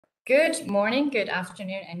Good morning, good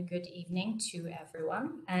afternoon, and good evening to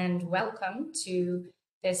everyone, and welcome to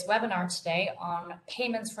this webinar today on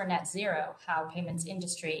payments for net zero, how payments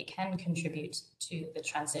industry can contribute to the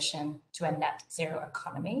transition to a net zero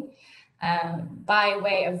economy. By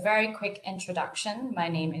way of very quick introduction, my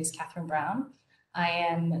name is Katherine Brown. I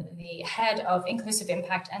am the head of Inclusive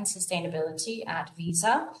Impact and Sustainability at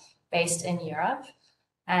Visa, based in Europe.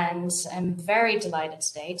 And I'm very delighted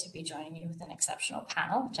today to be joining you with an exceptional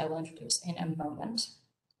panel, which I will introduce in a moment.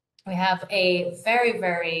 We have a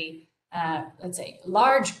very, let's say,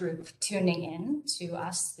 large group tuning in to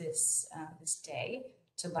us this day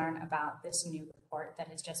to learn about this new report that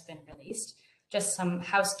has just been released. Just some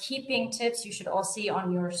housekeeping tips you should all see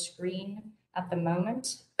on your screen at the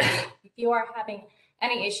moment. If you are having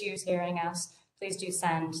any issues hearing us, please do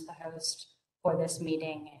send the host for this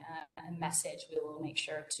meeting a message. We will make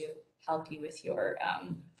sure to help you with your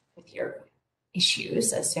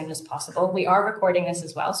issues as soon as possible. We are recording this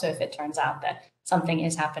as well, so if it turns out that something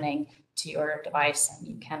is happening to your device and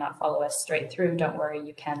you cannot follow us straight through, don't worry,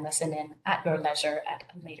 you can listen in at your leisure at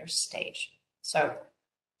a later stage. So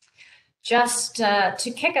just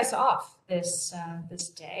to kick us off this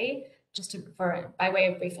day, by way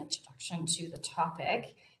of brief introduction to the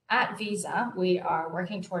topic, at Visa, we are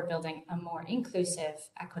working toward building a more inclusive,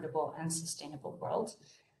 equitable, and sustainable world,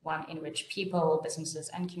 one in which people, businesses,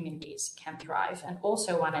 and communities can thrive, and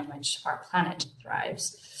also one in which our planet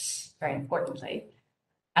thrives, very importantly.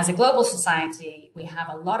 As a global society, we have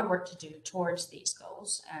a lot of work to do towards these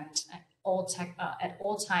goals, and at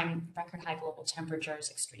all-time record-high global temperatures,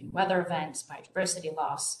 extreme weather events, biodiversity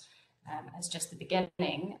loss, as just the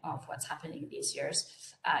beginning of what's happening these years.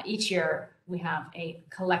 Each year, we have a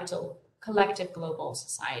collective global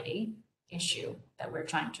society issue that we're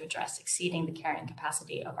trying to address, exceeding the carrying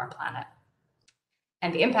capacity of our planet.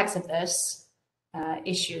 And the impacts of this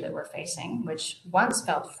issue that we're facing, which once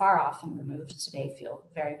felt far off and removed, today feel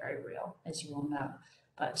very, very real, as you all know.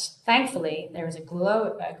 But thankfully, there is a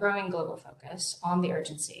growing global focus on the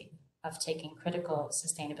urgency of taking critical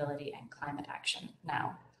sustainability and climate action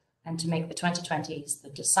now, and to make the 2020s the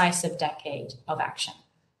decisive decade of action.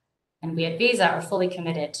 And we at Visa are fully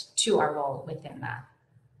committed to our role within that.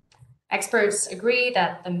 Experts agree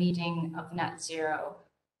that the meeting of net zero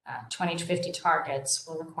 2050 targets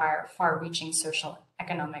will require far-reaching social,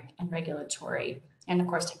 economic, and regulatory, and of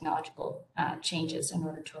course technological changes in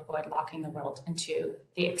order to avoid locking the world into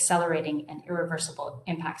the accelerating and irreversible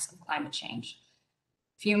impacts of climate change.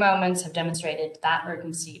 Few moments have demonstrated that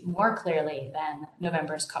urgency more clearly than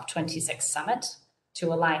November's COP26 summit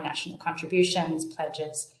to align national contributions,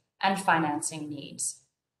 pledges, and financing needs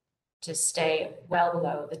to stay well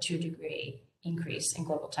below the 2-degree increase in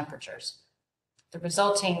global temperatures. The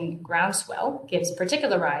resulting groundswell gives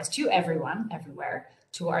particular rise to everyone, everywhere,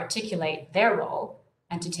 to articulate their role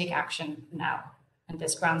and to take action now. And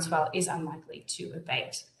this groundswell is unlikely to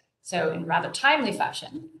abate. So in rather timely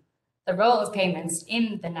fashion, the role of payments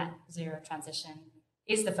in the net zero transition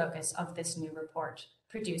is the focus of this new report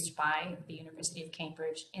produced by the University of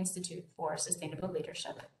Cambridge Institute for Sustainable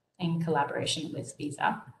Leadership in collaboration with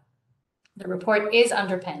Visa. The report is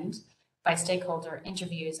underpinned by stakeholder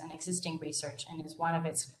interviews and existing research and is one of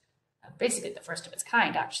its, basically the first of its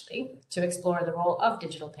kind actually, to explore the role of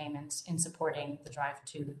digital payments in supporting the drive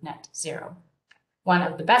to net zero. One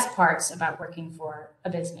of the best parts about working for a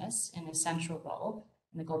business in a central role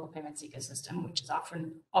in the global payments ecosystem, which is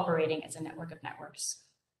often operating as a network of networks,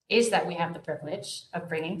 is that we have the privilege of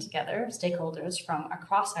bringing together stakeholders from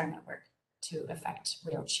across our network to effect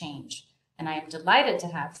real change. And I am delighted to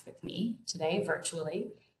have with me today,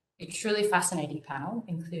 virtually, a truly fascinating panel,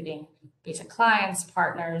 including Visa clients,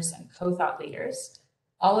 partners, and co-thought leaders,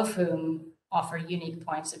 all of whom offer unique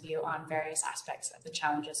points of view on various aspects of the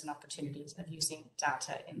challenges and opportunities of using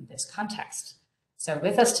data in this context. So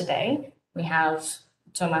with us today, we have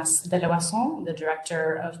Deloison, the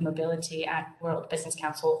Director of Mobility at World Business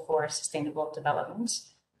Council for Sustainable Development,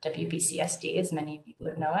 WBCSD, as many people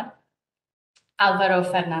would know it. Alvaro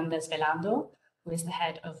Fernandez Velando, who is the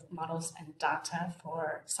Head of Models and Data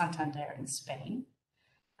for Santander in Spain.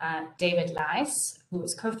 David Lais, who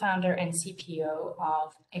is co-founder and CPO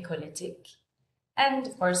of Ecolytiq. And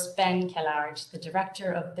of course, Ben Kellard, the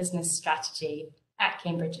Director of Business Strategy at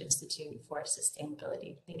Cambridge Institute for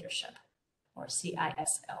Sustainability Leadership, or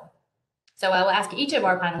CISL. So I will ask each of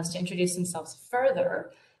our panelists to introduce themselves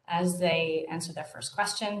further as they answer their first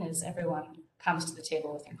question, as everyone comes to the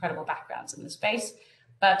table with incredible backgrounds in the space.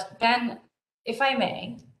 But Ben, if I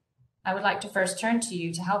may, I would like to first turn to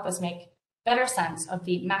you to help us make better sense of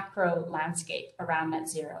the macro landscape around net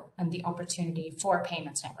zero and the opportunity for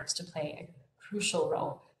payments networks to play a crucial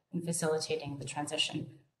role in facilitating the transition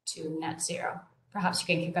to net zero. Perhaps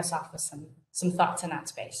you can kick us off with some thoughts in that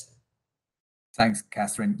space. Thanks,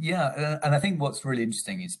 Katherine. Yeah, and I think what's really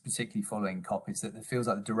interesting is, particularly following COP, is that it feels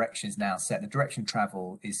like the direction is now set. The direction of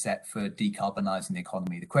travel is set for decarbonising the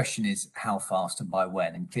economy. The question is how fast and by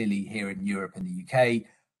when. And clearly here in Europe and the UK,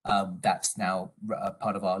 that's now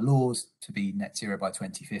part of our laws to be net zero by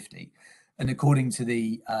 2050. And according to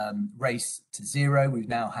the Race to Zero, we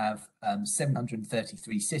now have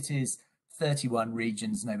 733 cities, 31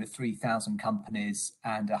 regions and over 3,000 companies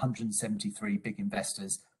and 173 big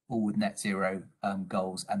investors, all with net zero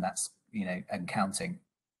goals, and that's, and counting.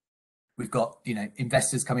 We've got,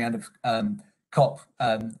 investors coming out of COP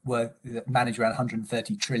manage around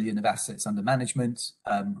 130 trillion of assets under management,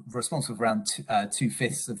 responsible for around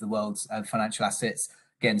 2/5 of the world's financial assets,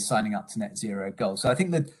 again, signing up to net zero goals. So I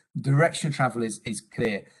think the direction of travel is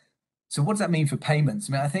clear. So what does that mean for payments?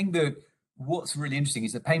 I mean, I think that what's really interesting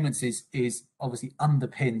is that payments is obviously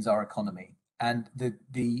underpins our economy. And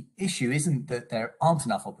the issue isn't that there aren't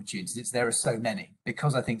enough opportunities, it's there are so many,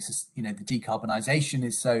 because I think, the decarbonisation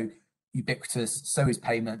is so ubiquitous, so is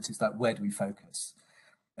payments. It's like, where do we focus?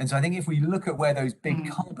 And so I think if we look at where those big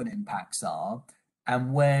carbon impacts are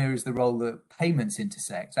and where is the role that payments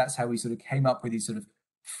intersect, that's how we sort of came up with these sort of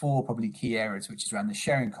 4 probably key areas, which is around the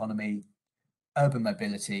sharing economy, urban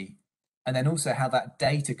mobility, and then also how that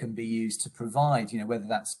data can be used to provide, whether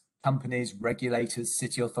that's companies, regulators,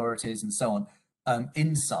 city authorities, and so on,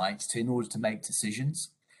 insights in order to make decisions,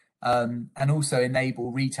 and also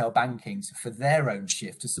enable retail banking for their own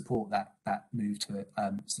shift to support that move to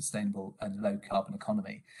a sustainable and low carbon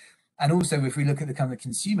economy. And also, if we look at the kind of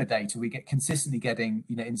consumer data, we get consistently getting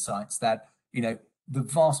insights that the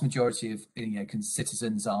vast majority of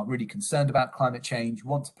citizens are really concerned about climate change,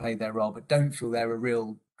 want to play their role, but don't feel there are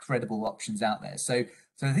real credible options out there. So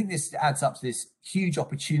I think this adds up to this huge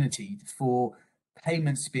opportunity for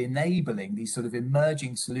payments to be enabling these sort of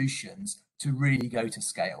emerging solutions to really go to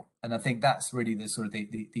scale. And I think that's really the sort of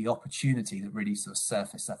the opportunity that really sort of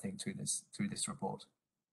surfaced, I think, through this report.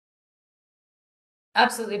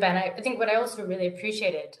 Absolutely, Ben. I think what I also really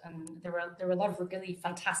appreciated, there were a lot of really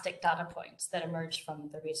fantastic data points that emerged from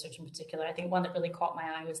the research in particular. I think one that really caught my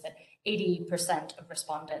eye was that 80% of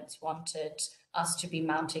respondents wanted us to be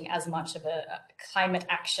mounting as much of a climate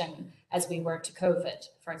action as we were to COVID,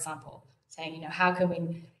 for example, saying, how can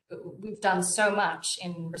we've done so much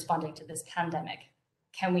in responding to this pandemic.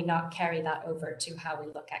 Can we not carry that over to how we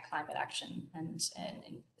look at climate action and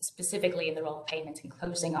specifically in the role of payments and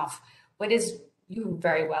closing off what is, you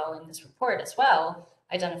very well in this report as well,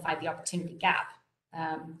 identified the opportunity gap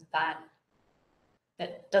that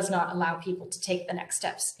does not allow people to take the next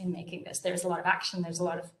steps in making this. There's a lot of action, there's a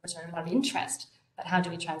lot of interest, but how do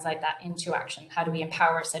we translate that into action? How do we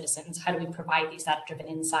empower citizens? How do we provide these data-driven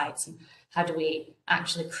insights? And how do we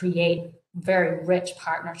actually create very rich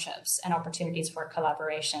partnerships and opportunities for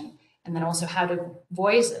collaboration? And then also, how do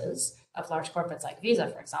voices of large corporates like Visa,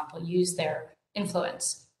 for example, use their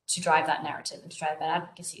influence to drive that narrative and to drive that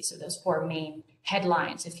advocacy? So those 4 main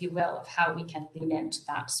headlines, if you will, of how we can lean into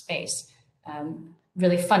that space,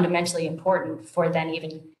 really fundamentally important for then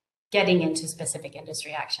even getting into specific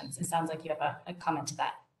industry actions. It sounds like you have a comment to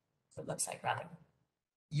that, it looks like, rather.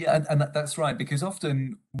 Yeah, and that's right, because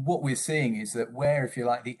often what we're seeing is that where, if you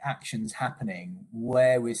like, the action's happening,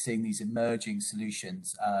 where we're seeing these emerging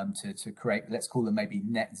solutions to create, let's call them maybe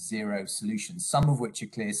net zero solutions, some of which are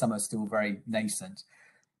clear, some are still very nascent,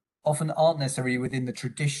 often aren't necessarily within the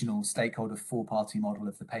traditional stakeholder 4-party model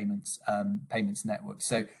of the payments network.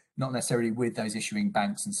 So not necessarily with those issuing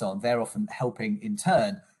banks and so on. They're often helping, in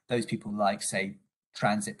turn, those people like, say,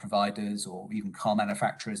 transit providers or even car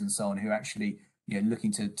manufacturers and so on, who are actually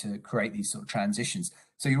looking to create these sort of transitions.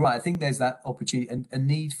 So you're right. I think there's that opportunity and a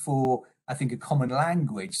need for, I think, a common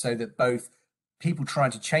language so that both people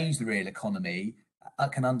trying to change the real economy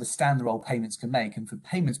can understand the role payments can make, and for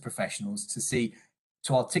payments professionals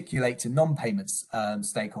to articulate to non-payments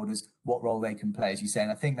stakeholders what role they can play, as you say.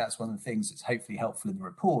 And I think that's one of the things that's hopefully helpful in the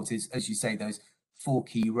report is, as you say, those 4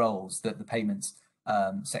 key roles that the payments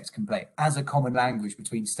sector can play as a common language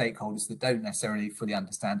between stakeholders that don't necessarily fully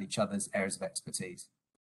understand each other's areas of expertise.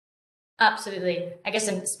 Absolutely. I guess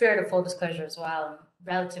in the spirit of full disclosure as well, I'm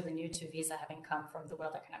relatively new to Visa, having come from the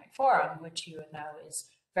World Economic Forum, which you know is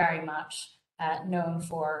very much known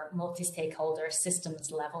for multi-stakeholder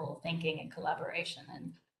systems level thinking and collaboration.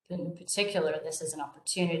 And in particular, this is an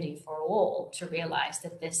opportunity for all to realize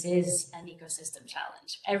that this is an ecosystem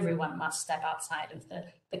challenge. Everyone must step outside of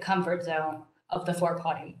the comfort zone of the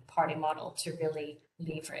 4-party model to really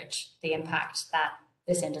leverage the impact that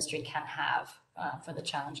this industry can have for the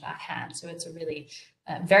challenge at hand. So it's a really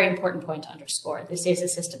very important point to underscore. This is a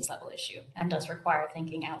systems level issue and does require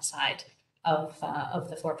thinking outside of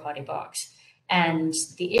the four-party box. And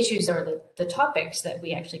the issues or the topics that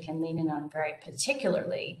we actually can lean in on very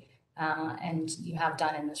particularly, and you have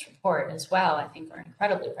done in this report as well, I think are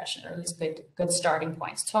incredibly prescient, or at least good starting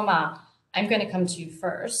points. Thomas, I'm going to come to you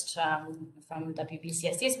first from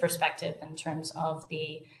WBCSD's perspective in terms of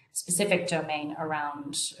the specific domain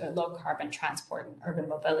around low carbon transport and urban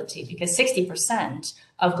mobility, because 60%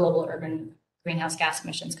 of global urban greenhouse gas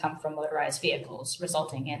emissions come from motorized vehicles,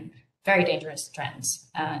 resulting in very dangerous trends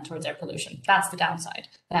towards air pollution. That's the downside.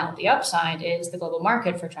 Now, the upside is the global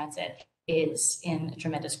market for transit is in a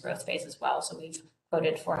tremendous growth phase as well. So we've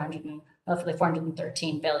quoted roughly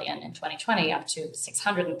 413 billion in 2020, up to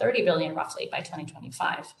 630 billion roughly by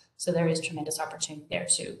 2025. So there is tremendous opportunity there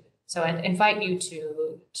too. So I'd invite you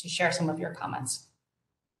to share some of your comments.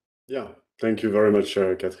 Yeah, thank you very much,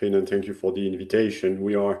 Katherine, and thank you for the invitation.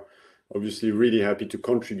 We are obviously really happy to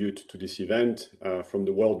contribute to this event from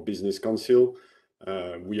the World Business Council.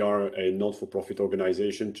 We are a not-for-profit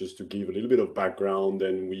organization, just to give a little bit of background,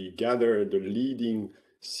 and we gather the leading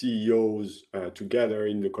CEOs together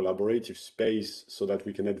in the collaborative space so that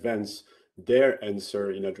we can advance their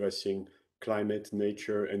answer in addressing climate,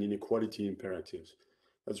 nature, and inequality imperatives.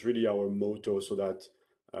 That's really our motto, so that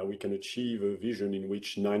we can achieve a vision in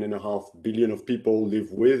which 9.5 billion of people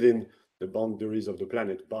live within the boundaries of the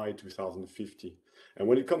planet by 2050. And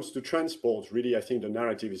when it comes to transport, really, I think the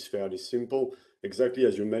narrative is fairly simple. Exactly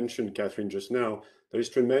as you mentioned, Katherine, just now, there is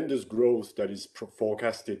tremendous growth that is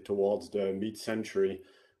forecasted towards the mid-century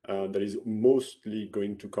that is mostly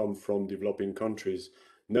going to come from developing countries.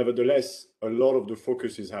 Nevertheless, a lot of the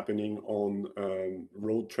focus is happening on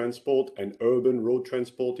road transport and urban road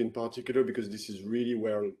transport in particular, because this is really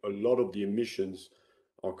where a lot of the emissions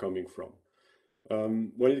are coming from.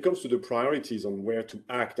 When it comes to the priorities on where to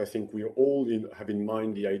act, I think we all have in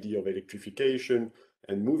mind the idea of electrification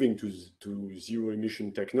and moving to zero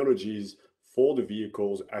emission technologies for the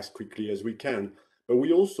vehicles as quickly as we can. But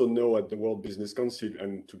we also know at the World Business Council,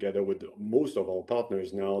 and together with most of our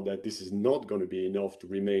partners now, that this is not going to be enough to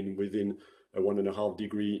remain within a 1.5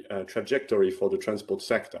 degree trajectory for the transport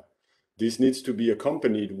sector. This needs to be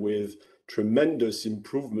accompanied with tremendous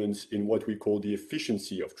improvements in what we call the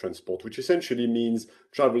efficiency of transport, which essentially means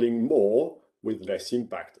traveling more with less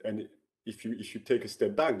impact. And if you take a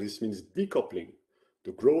step back, this means decoupling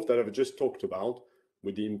the growth that I've just talked about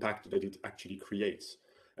with the impact that it actually creates.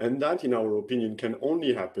 And that, in our opinion, can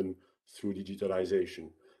only happen through digitalization.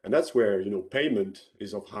 And that's where, payment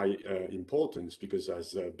is of high importance, because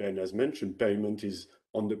as Ben has mentioned, payment is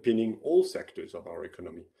underpinning all sectors of our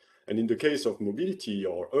economy. And in the case of mobility,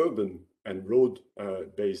 or urban and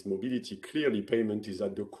road-based mobility, clearly payment is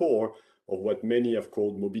at the core of what many have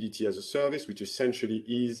called mobility as a service, which essentially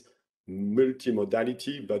is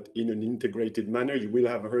multimodality, but in an integrated manner. You will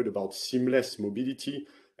have heard about seamless mobility,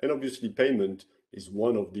 and obviously payment is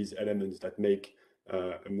one of these elements that make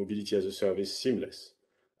mobility as a service seamless.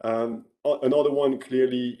 Another one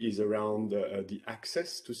clearly is around the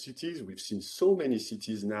access to cities. We've seen so many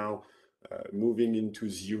cities now moving into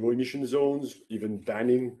zero emission zones, even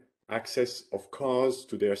banning access of cars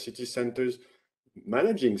to their city centers,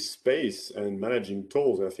 managing space and managing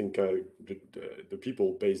tolls. I think the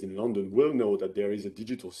people based in London will know that there is a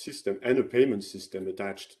digital system and a payment system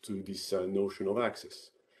attached to this notion of access.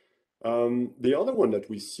 The other one that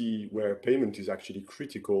we see where payment is actually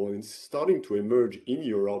critical and starting to emerge in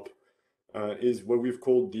Europe is what we've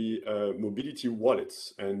called the mobility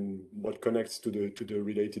wallets, and what connects to the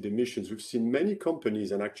related emissions. We've seen many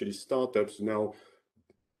companies and actually startups now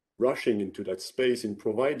rushing into that space in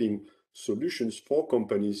providing solutions for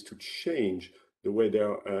companies to change the way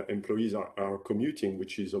their employees are commuting,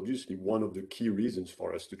 which is obviously one of the key reasons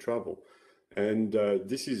for us to travel. And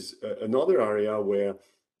this is another area where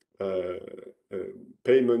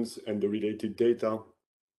payments and the related data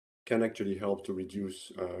can actually help to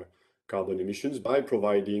reduce carbon emissions by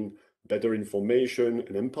providing better information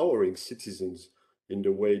and empowering citizens in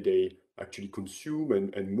the way they actually consume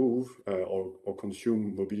and move or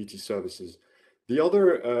consume mobility services. The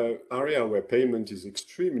other area where payment is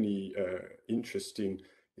extremely interesting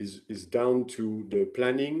is down to the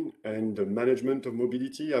planning and the management of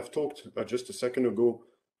mobility. I've talked just a second ago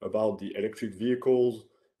about the electric vehicles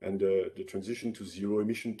and the transition to zero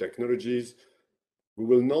emission technologies. We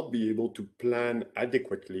will not be able to plan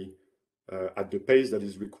adequately at the pace that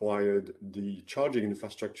is required the charging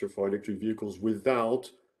infrastructure for electric vehicles without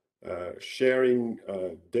sharing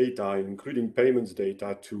data, including payments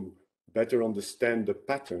data, to better understand the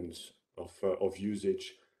patterns of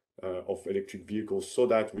usage of electric vehicles, so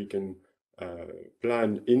that we can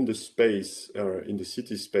plan in the space, in the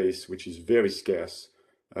city space, which is very scarce,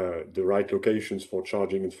 the right locations for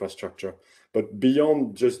charging infrastructure. But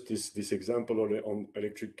beyond just this example on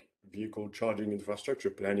electric vehicle charging infrastructure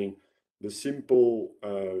planning, the simple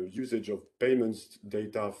usage of payments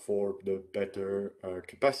data for the better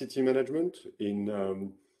capacity management in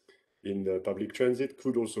the public transit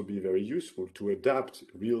could also be very useful to adapt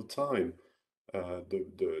real time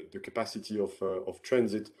the capacity of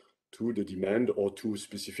transit to the demand or to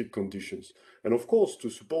specific conditions. And of course, to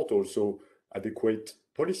support also adequate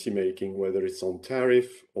policy making, whether it's on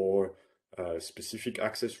tariff or specific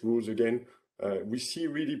access rules again. We see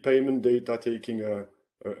really payment data taking a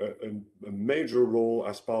major role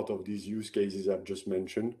as part of these use cases I've just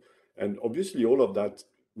mentioned. And obviously all of that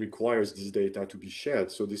requires this data to be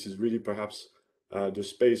shared. So this is really perhaps the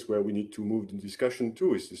space where we need to move the discussion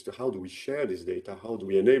to, is to how do we share this data? How do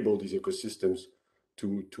we enable these ecosystems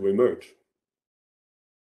to emerge?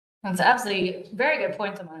 That's absolutely a very good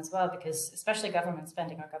point, Thomas, as well, because especially government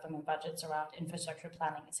spending or government budgets around infrastructure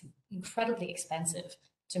planning is incredibly expensive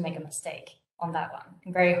to make a mistake on that one.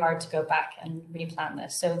 And very hard to go back and replan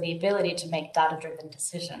this. So the ability to make data-driven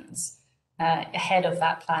decisions ahead of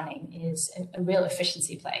that planning is a real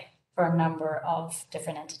efficiency play for a number of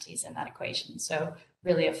different entities in that equation. So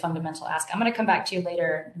really a fundamental ask. I'm going to come back to you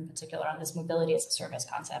later, in particular, on this mobility as a service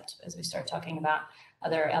concept as we start talking about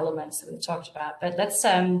other elements that we've talked about. But let's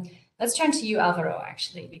turn to you, Alvaro,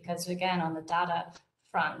 actually, because again, on the data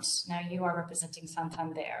front, now you are representing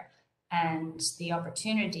Santander, and the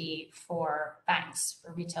opportunity for banks,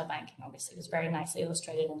 for retail banking, obviously, was very nicely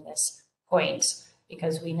illustrated in this point,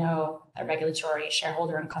 because we know that regulatory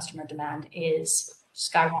shareholder and customer demand is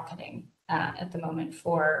skyrocketing at the moment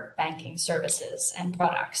for banking services and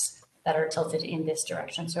products that are tilted in this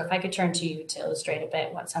direction. So if I could turn to you to illustrate a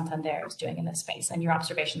bit what Santander is doing in this space and your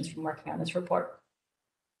observations from working on this report.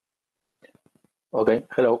 Okay,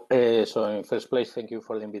 hello. So in first place, thank you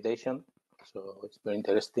for the invitation. So it's very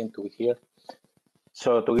interesting to be here.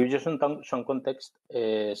 So to give you some context,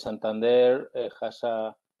 Santander has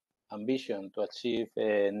a ambition to achieve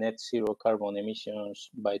net zero carbon emissions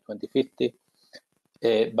by 2050.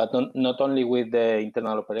 But not only with the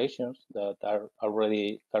internal operations that are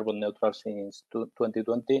already carbon neutral since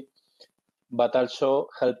 2020, but also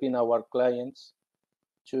helping our clients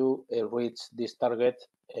to reach this target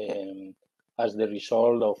as the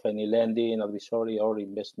result of any lending, advisory, or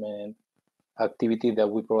investment activity that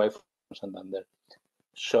we provide from Santander.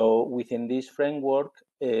 So within this framework,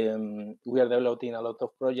 we are developing a lot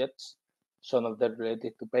of projects, some of them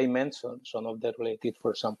related to payments, some of them related,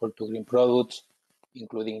 for example, to green products,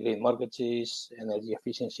 including green mortgages, energy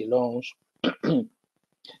efficiency loans,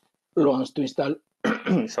 loans to install,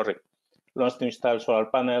 loans to install solar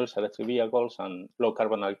panels, electric vehicles, and low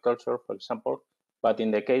carbon agriculture, for example. But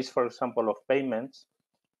in the case, for example, of payments,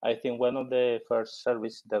 I think one of the first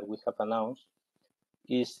services that we have announced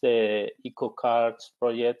is the eco cards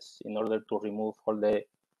projects in order to remove all the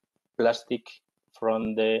plastic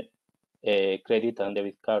from the credit and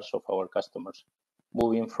debit cards of our customers,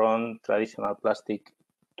 moving from traditional plastic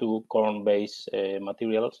to corn-based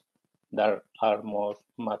materials that are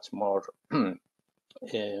much more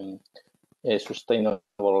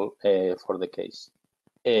sustainable for the case.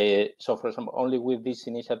 So, for example, only with this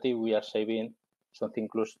initiative, we are saving something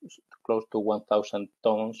close to 1,000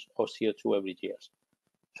 tons of CO2 every year.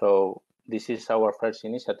 So this is our first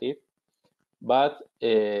initiative, but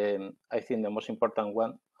I think the most important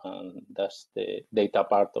one, and that's the data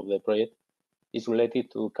part of the project, is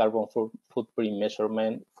related to carbon footprint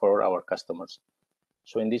measurement for our customers.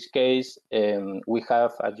 So in this case, we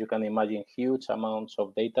have, as you can imagine, huge amounts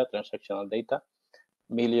of data, transactional data,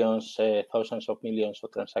 millions, thousands of millions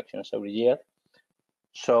of transactions every year.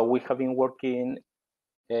 So we have been working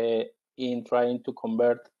in trying to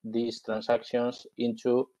convert these transactions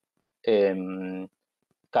into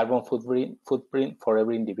carbon footprint for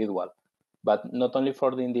every individual, but not only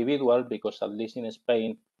for the individual, because at least in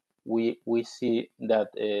Spain, we see that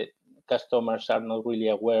customers are not really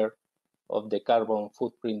aware of the carbon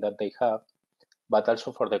footprint that they have, but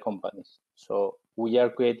also for the companies. So we are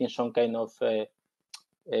creating some kind of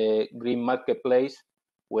green marketplace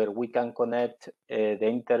where we can connect the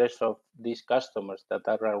interests of these customers that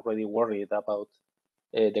are already worried about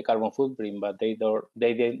the carbon footprint, but they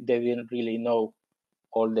didn't really know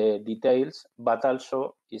all the details, but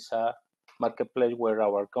also it's a marketplace where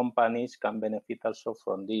our companies can benefit also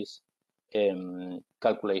from these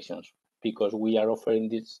calculations, because we are offering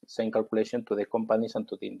this same calculation to the companies and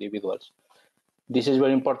to the individuals. This is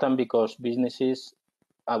very important because businesses,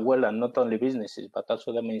 well, and not only businesses, but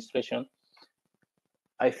also the administration,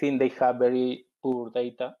 I think they have very poor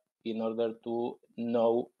data in order to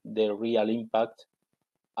know the real impact.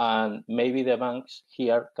 And maybe the banks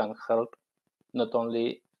here can help not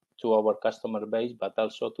only to our customer base, but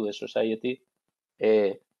also to the society,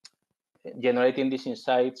 generating these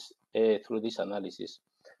insights through this analysis.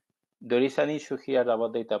 There is an issue here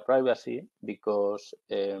about data privacy because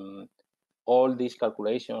all these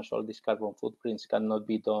calculations, all these carbon footprints cannot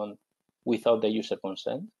be done without the user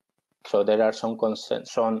consent. So there are some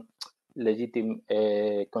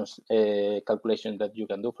legitimate calculations that you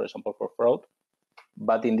can do, for example, for fraud.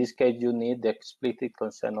 But in this case, you need the explicit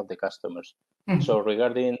consent of the customers. Mm-hmm. So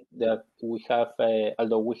regarding that, we have,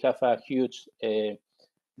 although we have a huge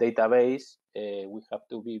database, we have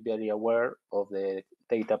to be very aware of the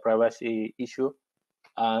data privacy issue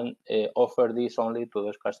and offer this only to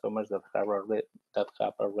those customers that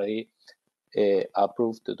have already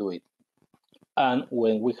approved to do it. And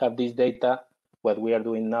when we have this data, what we are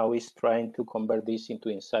doing now is trying to convert this into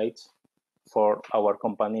insights for our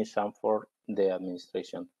companies and for the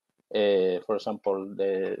administration. For example,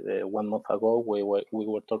 1 month ago, we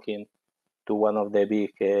were talking to one of the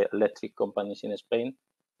big electric companies in Spain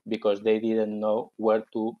because they didn't know where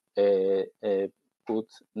to put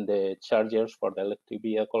the chargers for the electric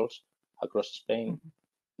vehicles across Spain,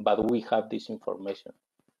 but we have this information.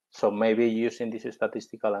 So maybe using this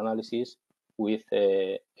statistical analysis with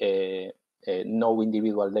no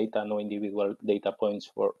individual data points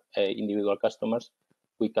for individual customers,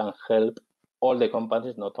 we can help all the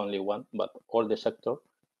companies, not only one, but all the sector,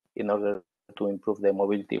 in order to improve the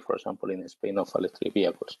mobility, for example, in Spain of electric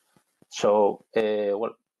vehicles. So,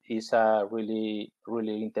 well, it's a really,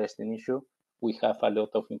 really interesting issue. We have a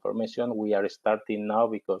lot of information. We are starting now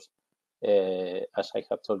because, as I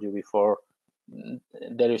have told you before,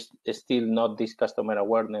 there is still not this customer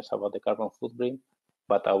awareness about the carbon footprint,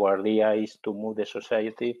 but our idea is to move the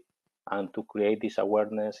society and to create this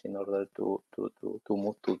awareness in order to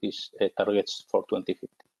move to these targets for 2050.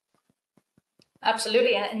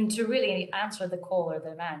 Absolutely, and to really answer the call or the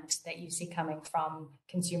demand that you see coming from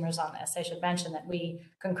consumers on this, I should mention that we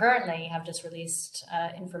concurrently have just released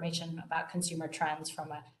information about consumer trends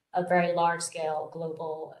from a very large-scale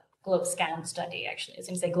global GlobeScan study, actually. I was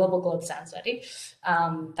going to say global GlobeScan study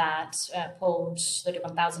that polled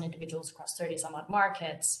 31,000 individuals across 30 some odd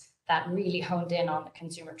markets that really honed in on the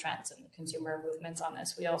consumer trends and the consumer movements on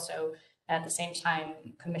this. We also, at the same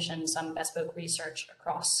time, commissioned some bespoke research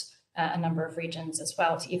across a number of regions as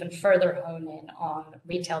well to even further hone in on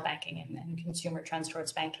retail banking and consumer trends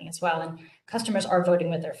towards banking as well. And customers are voting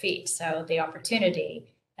with their feet. So the opportunity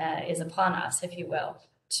is upon us, if you will,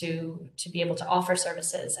 to be able to offer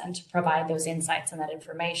services and to provide those insights and that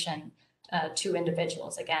information to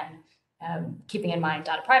individuals. Again, keeping in mind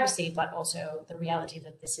data privacy, but also the reality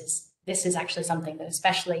that this is actually something that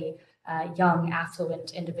especially young,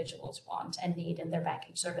 affluent individuals want and need in their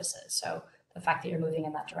banking services. So the fact that you're moving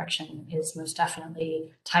in that direction is most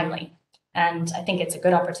definitely timely. And I think it's a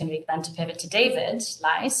good opportunity then to pivot to David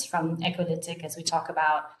Lais from Ecolytiq as we talk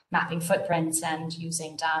about mapping footprints and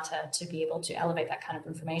using data to be able to elevate that kind of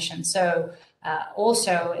information. So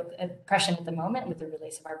also a question at the moment with the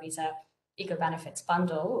release of our Visa Eco Benefits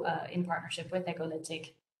bundle in partnership with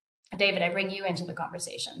Ecolytiq. David, I bring you into the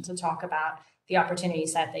conversation to talk about the opportunity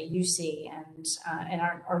set that you see and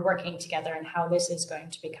are working together and how this is going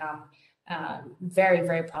to become very,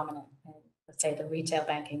 very prominent in, let's say, the retail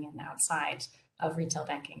banking and outside of retail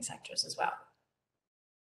banking sectors as well.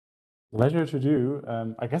 Pleasure to do.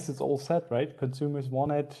 I guess it's all set, right? Consumers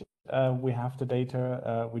want it. We have the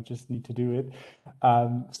data. We just need to do it.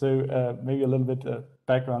 So maybe a little bit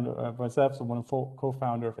background of myself. So I'm a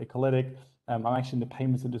co-founder of Ecolytiq. I'm actually in the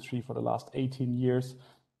payments industry for the last 18 years.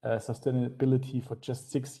 Sustainability for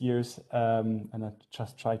just 6 years, and I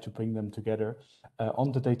just try to bring them together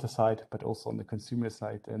on the data side, but also on the consumer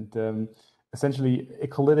side. And essentially,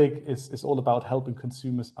 Ecolytiq is all about helping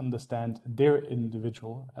consumers understand their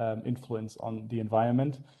individual influence on the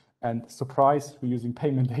environment. And surprise, we're using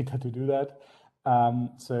payment data to do that.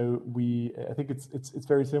 So I think it's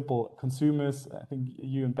very simple. Consumers, I think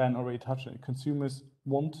you and Ben already touched on it. Consumers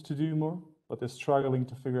want to do more, but they're struggling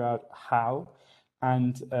to figure out how.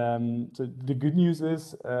 And so the good news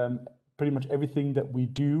is pretty much everything that we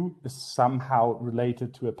do is somehow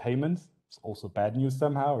related to a payment. It's also bad news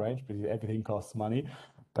somehow, right? Because everything costs money.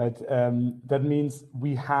 But that means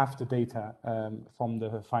we have the data from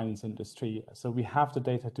the finance industry. So we have the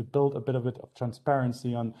data to build a bit of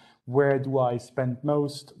transparency on where do I spend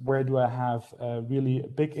most, where do I have really a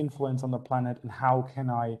big influence on the planet, and how can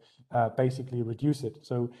I basically reduce it.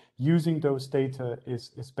 So using those data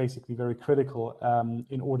is basically very critical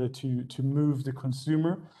in order to move the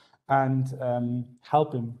consumer and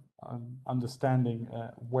help him understanding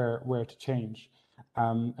where to change.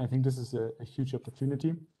 I think this is a huge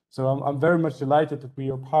opportunity. So I'm very much delighted that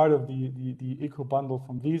we are part of the Eco Bundle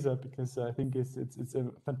from Visa, because I think it's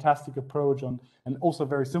a fantastic approach and also a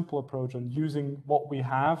very simple approach on using what we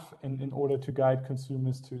have in order to guide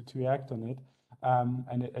consumers to act on it.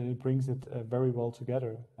 And it brings it very well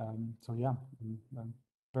together. So yeah, I'm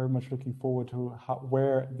very much looking forward to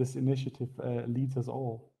where this initiative leads us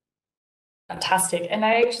all. Fantastic. And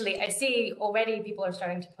I see already people are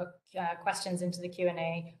starting to put questions into the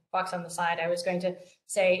Q&A box on the side. I was going to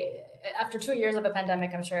say, after 2 years of a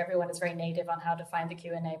pandemic, I'm sure everyone is very native on how to find the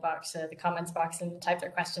Q&A box, the comments box, and type their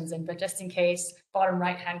questions in. But just in case, bottom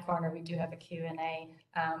right-hand corner, we do have a Q&A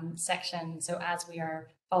section. So as we are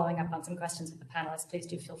following up on some questions with the panelists, please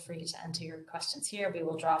do feel free to enter your questions here. We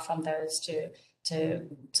will draw from those to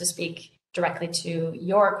speak directly to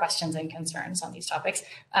your questions and concerns on these topics.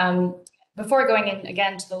 Before going in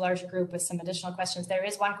again to the larger group with some additional questions, there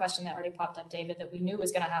is one question that already popped up, David, that we knew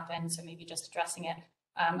was going to happen. So maybe just addressing it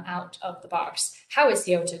out of the box. How is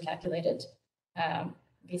CO2 calculated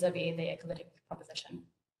vis-a-vis the Ecolytiq proposition?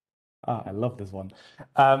 I love this one.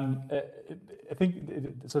 I think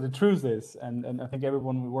so. The truth is, and I think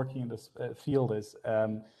everyone working in this field is,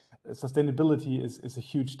 sustainability is a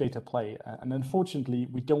huge data play, and unfortunately,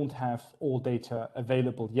 we don't have all data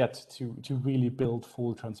available yet to really build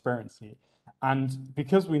full transparency. And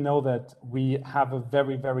because we know that we have a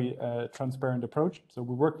very, very transparent approach, so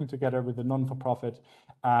we're working together with a non-for-profit,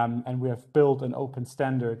 and we have built an open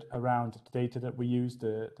standard around the data that we use,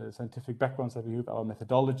 the scientific backgrounds that we use, our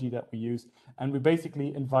methodology that we use, and we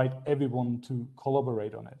basically invite everyone to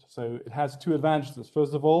collaborate on it. So it has two advantages.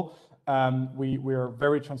 First of all, we are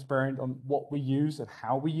very transparent on what we use and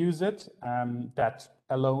how we use it. That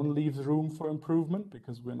alone leaves room for improvement,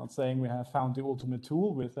 because we're not saying we have found the ultimate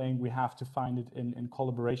tool. We're saying we have to find it in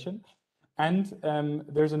collaboration. And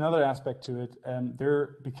there's another aspect to it.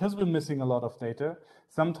 Because we're missing a lot of data,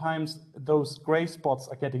 sometimes those gray spots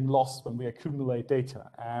are getting lost when we accumulate data,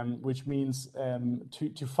 which means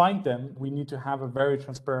to find them, we need to have a very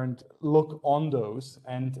transparent look on those.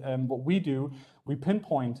 And what we do, we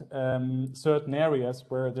pinpoint certain areas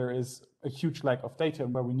where there is a huge lack of data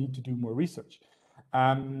and where we need to do more research.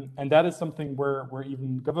 And that is something where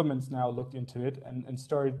even governments now look into it and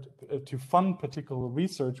started to fund particular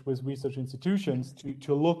research with research institutions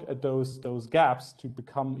to look at those gaps to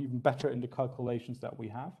become even better in the calculations that we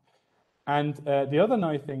have. And the other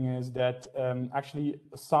nice thing is that actually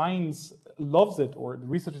science loves it, or the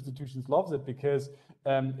research institutions loves it, because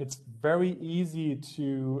it's very easy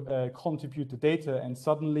to contribute the data, and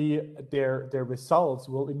suddenly their results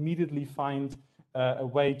will immediately find a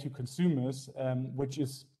way to consumers, which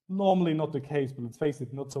is normally not the case. But let's face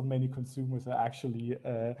it, not so many consumers are actually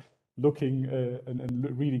looking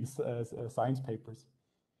and reading science papers.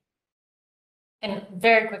 And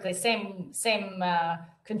very quickly, same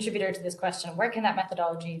contributor to this question. Where can that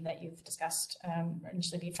methodology that you've discussed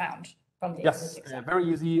initially be found from the Yes,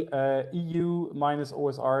 very easy. EU-OSR.com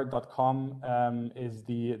is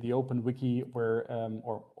the open wiki where,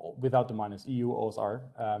 or without the minus, EU-OSR.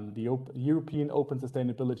 The European Open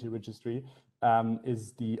Sustainability Registry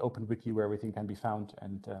is the open wiki where everything can be found,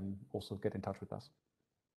 and also get in touch with us.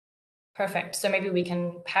 Perfect. So maybe we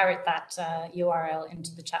can parrot that URL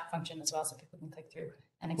into the chat function as well, so people can click through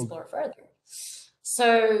and explore further.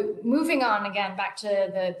 So moving on again, back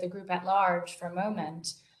to the group at large for a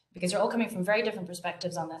moment, because you're all coming from very different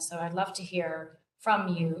perspectives on this. So I'd love to hear from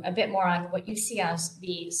you a bit more on what you see as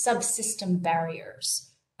the subsystem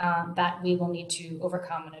barriers that we will need to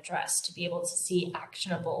overcome and address to be able to see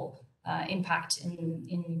actionable impact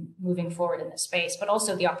in moving forward in this space, but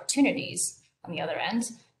also the opportunities on the other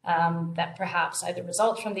end that perhaps either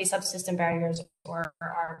result from these subsystem barriers or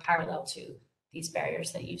are parallel to these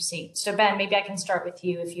barriers that you see. So Ben, maybe I can start with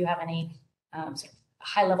you if you have any sort of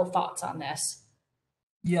high-level thoughts on this.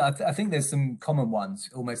 Yeah, I think there's some common ones,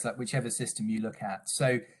 almost like whichever system you look at.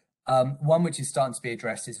 So one which is starting to be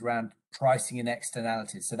addressed is around pricing and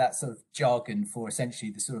externalities. So that's sort of jargon for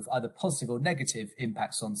essentially the sort of either positive or negative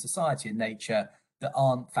impacts on society and nature that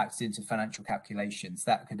aren't factored into financial calculations.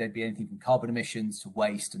 That could then be anything from carbon emissions to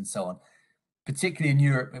waste and so on. particularly in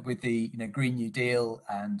Europe with the Green New Deal,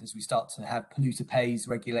 and as we start to have polluter pays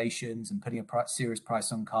regulations and putting a serious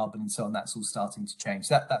price on carbon and so on, that's all starting to change.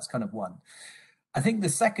 That's kind of one. I think the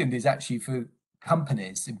second is actually for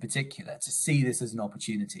companies in particular to see this as an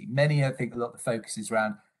opportunity. Many, I think a lot of the focus is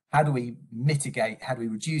around how do we mitigate, how do we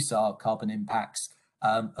reduce our carbon impacts,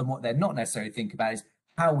 and what they're not necessarily thinking about is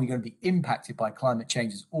how are we going to be impacted by climate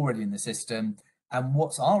changes already in the system, and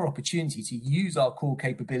what's our opportunity to use our core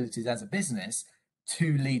capabilities as a business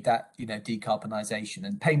to lead that decarbonisation.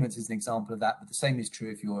 And payments is an example of that, but the same is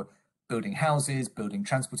true if you're building houses, building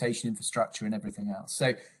transportation infrastructure and everything else.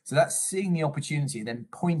 So that's seeing the opportunity and then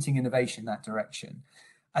pointing innovation in that direction.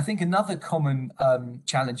 I think another common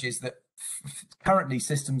challenge is that currently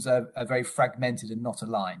systems are very fragmented and not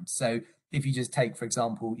aligned. So if you just take, for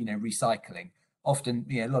example, recycling, often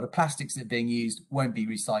a lot of plastics that are being used won't be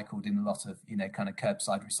recycled in a lot of kind of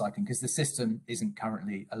curbside recycling because the system isn't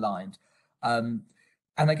currently aligned. And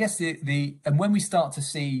I guess and when we start to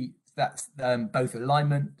see that both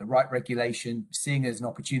alignment, the right regulation, seeing it as an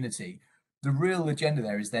opportunity, the real agenda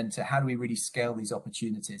there is then to how do we really scale these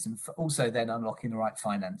opportunities, and also then unlocking the right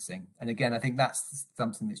financing. And again, I think that's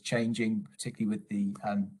something that's changing, particularly with the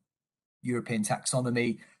European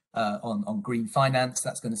taxonomy on green finance.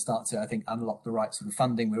 That's going to start to, I think, unlock the right sort of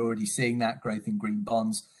funding. We're already seeing that growth in green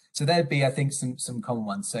bonds. So there'd be, I think, some common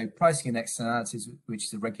ones. So pricing and externalities, which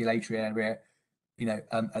is a regulatory area,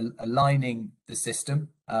 aligning the system,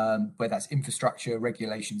 where that's infrastructure,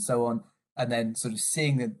 regulation, so on, and then sort of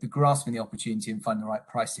seeing the grasping the opportunity and finding the right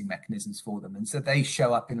pricing mechanisms for them. And so they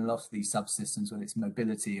show up in a lot of these subsystems, whether it's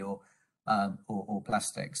mobility or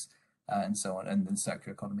plastics and so on, and then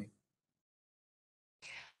circular economy.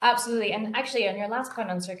 Absolutely. And actually, on your last point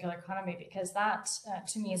on circular economy, because that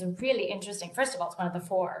to me is a really interesting, first of all, it's one of the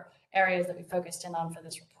 4 areas that we focused in on for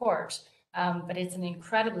this report. But it's an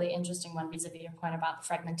incredibly interesting one vis-a-vis your point about the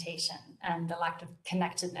fragmentation and the lack of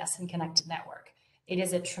connectedness and connected network. It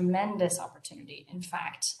is a tremendous opportunity, in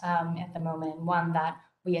fact, at the moment, one that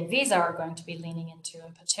we at Visa are going to be leaning into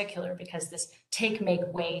in particular, because this take, make,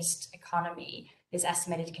 waste economy is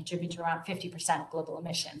estimated to contribute to around 50% of global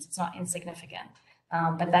emissions. It's not insignificant,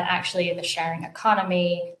 but that actually the sharing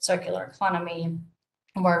economy, circular economy,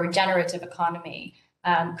 more regenerative economy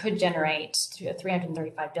could generate to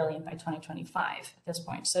 335 billion by 2025 at this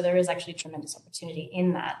point. So there is actually tremendous opportunity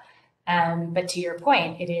in that. But to your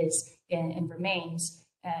point, it is and remains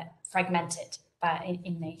fragmented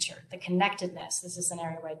in nature. The connectedness, this is an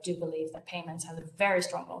area where I do believe that payments has a very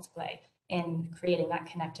strong role to play in creating that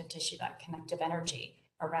connective tissue, that connective energy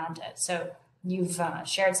around it. So you've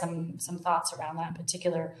shared some thoughts around that in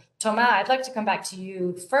particular. Thomas, I'd like to come back to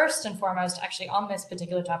you first and foremost, actually on this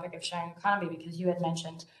particular topic of sharing economy, because you had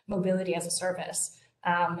mentioned mobility as a service,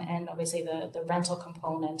 and obviously the rental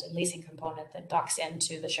component and leasing component that docks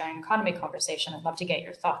into the sharing economy conversation. I'd love to get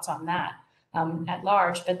your thoughts on that at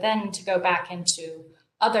large, but then to go back into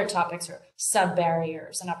other topics or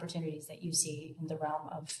sub-barriers and opportunities that you see in the realm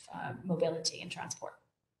of mobility and transport.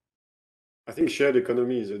 I think shared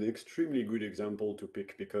economy is an extremely good example to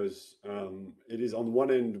pick, because it is on one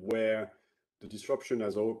end where the disruption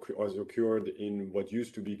has occurred in what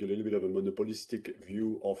used to be a little bit of a monopolistic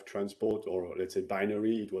view of transport, or let's say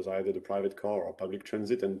binary. It was either the private car or public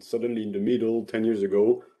transit, and suddenly in the middle, 10 years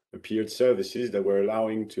ago, appeared services that were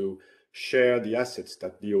allowing to share the assets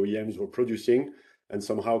that the OEMs were producing and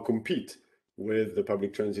somehow compete with the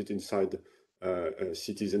public transit inside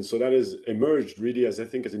cities. And so that has emerged really as, I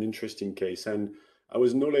think, as an interesting case. And I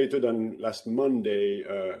was no later than last Monday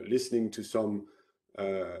listening to some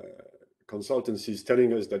consultancies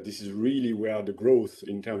telling us that this is really where the growth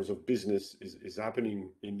in terms of business is happening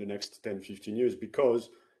in the next 10, 15 years, because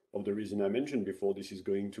of the reason I mentioned before. This is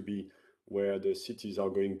going to be where the cities are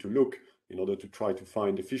going to look in order to try to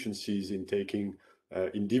find efficiencies in taking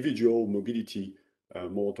individual mobility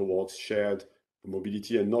more towards shared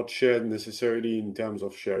mobility, and not shared necessarily in terms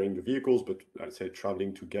of sharing the vehicles, but I'd say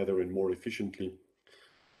traveling together and more efficiently.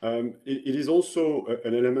 It is also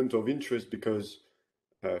an element of interest because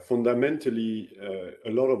fundamentally a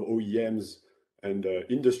lot of OEMs and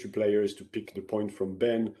industry players, to pick the point from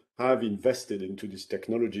Ben, have invested into these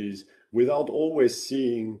technologies without always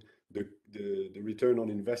seeing the return on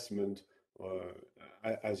investment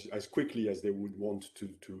as quickly as they would want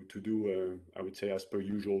to do, I would say, as per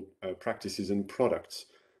usual practices and products.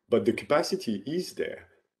 But the capacity is there.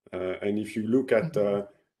 And if you look at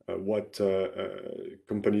what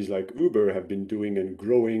companies like Uber have been doing and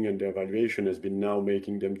growing, and their valuation has been now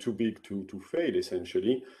making them too big to fail,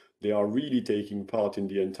 essentially, they are really taking part in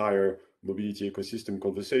the entire mobility ecosystem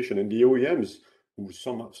conversation. And the OEMs who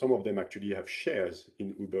some of them actually have shares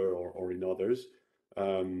in Uber or in others,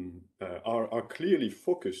 are clearly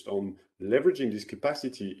focused on leveraging this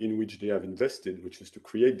capacity in which they have invested, which is to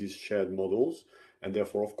create these shared models, and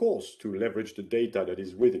therefore, of course, to leverage the data that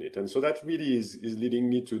is within it. And so that really is leading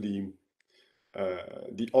me to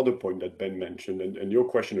the other point that Ben mentioned, and your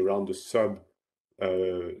question around the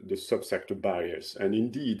subsector barriers. And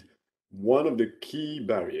indeed, one of the key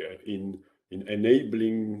barriers in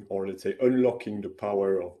enabling, or let's say unlocking, the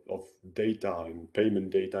power of data and payment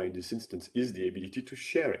data in this instance is the ability to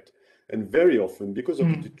share it. And very often, because of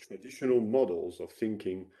the traditional models of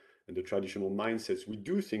thinking and the traditional mindsets, we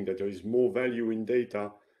do think that there is more value in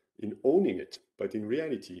data in owning it. But in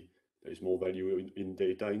reality, there is more value in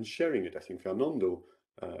data in sharing it. I think Fernando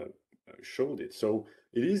showed it. So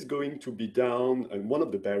it is going to be down, and one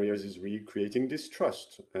of the barriers is really creating this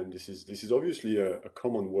trust. And this is obviously a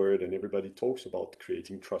common word, and everybody talks about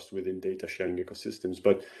creating trust within data sharing ecosystems.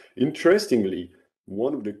 But interestingly,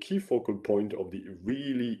 one of the key focal point of the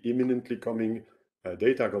really imminently coming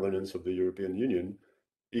data governance of the European Union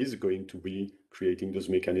is going to be creating those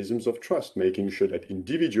mechanisms of trust, making sure that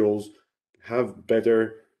individuals have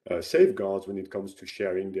better safeguards when it comes to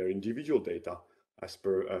sharing their individual data, as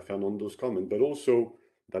per Fernando's comment, but also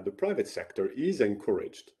that the private sector is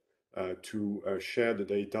encouraged to share the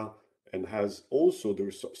data and has also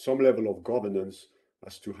some level of governance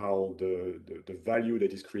as to how the value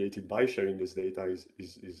that is created by sharing this data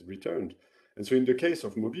is returned. And so in the case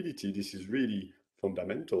of mobility, this is really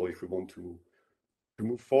fundamental if we want to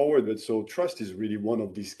move forward. But so trust is really one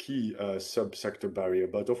of these key subsector barrier.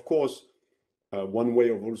 But of course, one way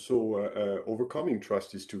of also overcoming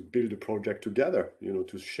trust is to build a project together,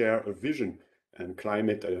 to share a vision. And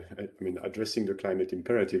climate, addressing the climate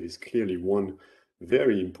imperative is clearly one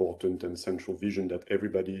very important and central vision that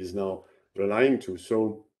everybody is now relying to.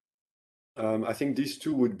 So I think these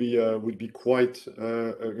two would be quite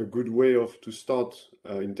a good way to start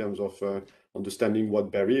in terms of understanding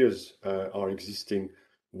what barriers are existing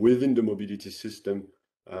within the mobility system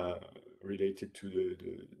related to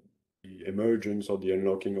the emergence or the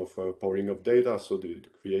unlocking of powering of data, so the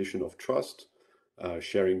creation of trust,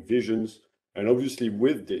 sharing visions, and obviously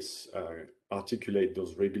with this, articulate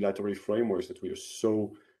those regulatory frameworks that we are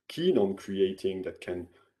so keen on creating that can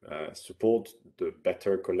support the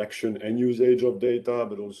better collection and usage of data,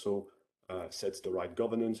 but also sets the right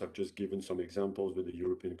governance. I've just given some examples with the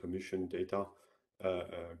European Commission data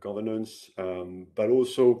governance, but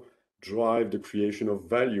also drive the creation of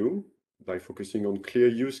value by focusing on clear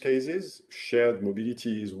use cases. Shared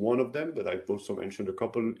mobility is one of them, but I've also mentioned a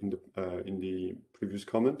couple in the previous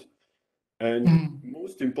comment. And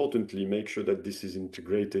most importantly, make sure that this is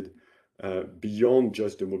integrated beyond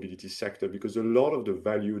just the mobility sector, because a lot of the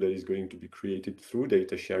value that is going to be created through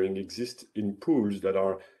data sharing exists in pools that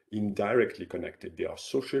are indirectly connected. They are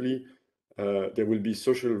socially, there will be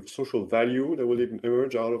social value that will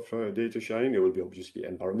emerge out of data sharing. There will be obviously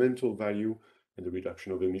environmental value and the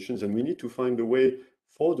reduction of emissions. And we need to find a way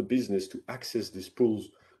for the business to access these pools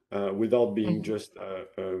without being just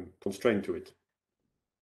constrained to it.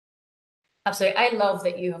 Absolutely. I love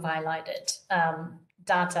that you have highlighted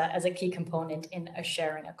data as a key component in a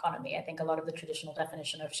sharing economy. I think a lot of the traditional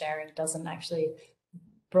definition of sharing doesn't actually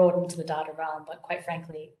broaden to the data realm, but quite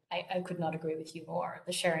frankly, I could not agree with you more.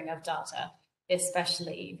 The sharing of data,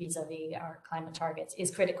 especially vis-a-vis our climate targets, is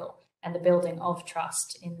critical, and the building of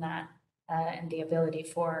trust in that and the ability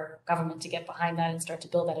for government to get behind that and start to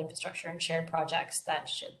build that infrastructure and shared projects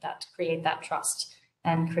that create that trust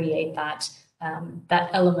and create that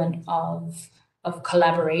element of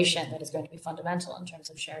collaboration that is going to be fundamental in terms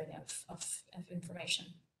of sharing of information.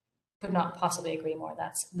 Could not possibly agree more.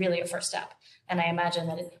 That's really a first step. And I imagine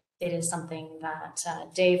that it is something that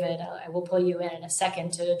David, I will pull you in a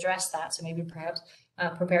second to address that. So maybe perhaps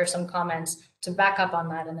prepare some comments to back up on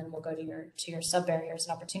that, and then we'll go to your sub barriers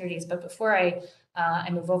and opportunities. But before I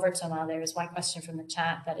move over to Mal, there's one question from the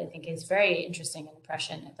chat that I think is very interesting and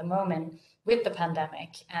prescient at the moment with the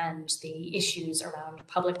pandemic and the issues around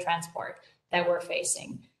public transport that we're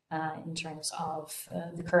facing in terms of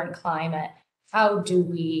the current climate. How do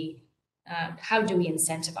we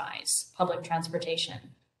incentivize public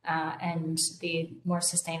transportation and the more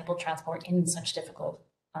sustainable transport in such difficult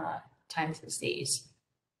times as these?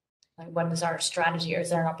 What is our strategy, or is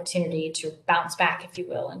there an opportunity to bounce back, if you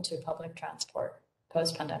will, into public transport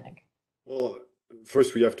post-pandemic? Well,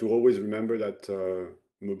 first we have to always remember that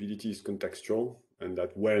mobility is contextual, and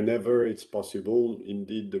that whenever it's possible,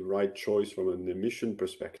 indeed the right choice from an emission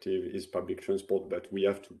perspective is public transport. But we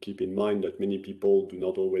have to keep in mind that many people do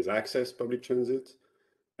not always access public transit,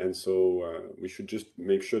 And so we should just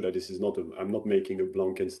make sure that this is not, I'm not making a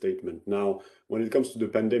blanket statement. Now, when it comes to the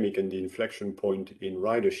pandemic and the inflection point in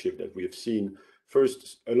ridership that we have seen,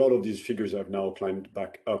 first, a lot of these figures have now climbed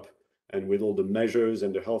back up. And with all the measures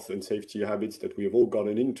and the health and safety habits that we have all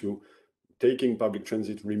gotten into, taking public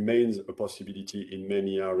transit remains a possibility in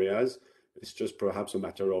many areas. It's just perhaps a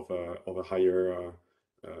matter of a higher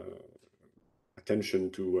attention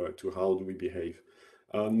to how do we behave.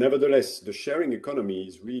 Nevertheless, the sharing economy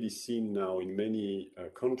is really seen now in many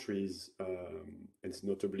countries, and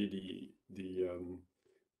notably the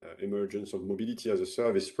emergence of mobility as a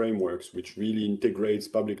service frameworks, which really integrates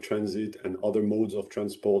public transit and other modes of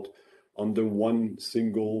transport under one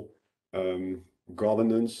single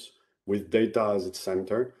governance with data as its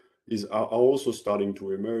center, are also starting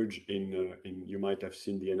to emerge in you might have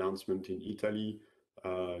seen the announcement in Italy,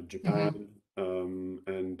 Japan,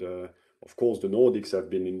 and of course the Nordics have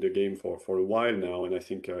been in the game for a while now, and I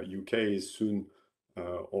think UK is soon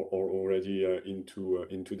or already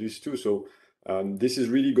into this too. So this is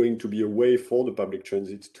really going to be a way for the public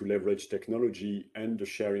transit to leverage technology and the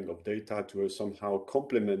sharing of data to somehow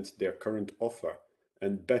complement their current offer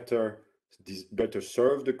and better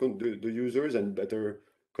serve the users and better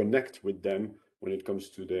connect with them when it comes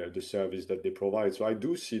to the service that they provide. So I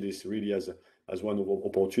do see this really as one of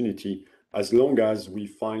opportunity, as long as we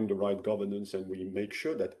find the right governance and we make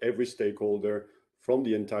sure that every stakeholder from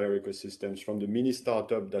the entire ecosystems, from the mini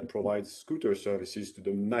startup that provides scooter services to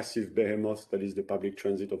the massive behemoth that is the public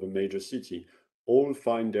transit of a major city, all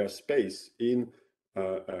find their space in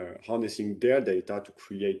harnessing their data to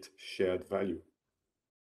create shared value.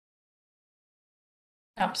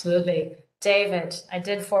 Absolutely. David, I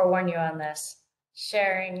did forewarn you on this.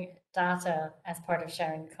 Sharing data as part of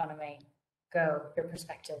sharing economy. Go, your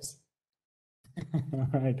perspectives.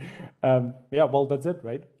 Right. Yeah, well, that's it,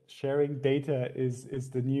 right? Sharing data is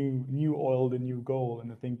the new oil, the new goal.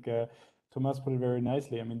 And I think Thomas put it very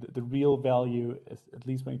nicely. I mean, the real value, is, at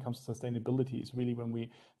least when it comes to sustainability, is really when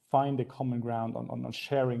we find a common ground on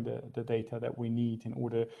sharing the data that we need in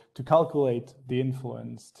order to calculate the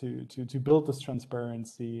influence, to build this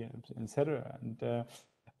transparency, etc.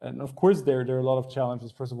 And of course, there are a lot of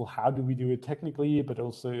challenges. First of all, how do we do it technically, but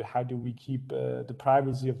also how do we keep the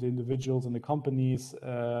privacy of the individuals and the companies?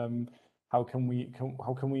 How can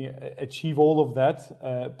we achieve all of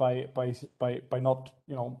that by not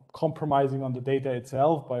compromising on the data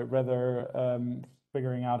itself, but rather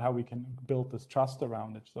figuring out how we can build this trust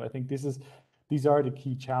around it. So I think these are the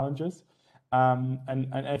key challenges, and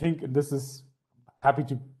I think this is happy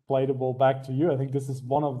to play the ball back to you. I think this is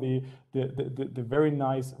one of the very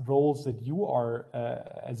nice roles that you are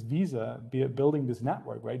as Visa, building this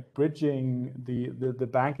network, right? Bridging the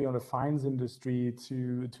banking or the finance industry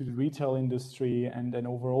to the retail industry and then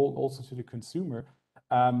overall also to the consumer.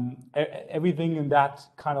 Everything in that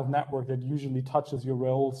kind of network that usually touches your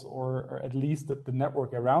rails, or at least the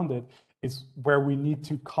network around it, is where we need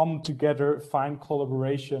to come together, find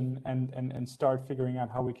collaboration, and start figuring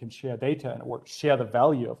out how we can share data or share the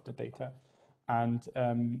value of the data. And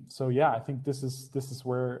so yeah, I think this is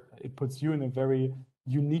where it puts you in a very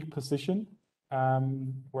unique position,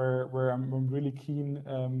 where I'm really keen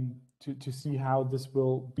to see how this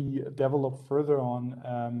will be developed further on,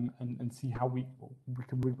 and see how we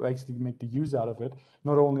can actually make the use out of it,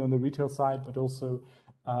 not only on the retail side, but also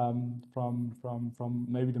from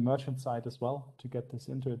maybe the merchant side as well, to get this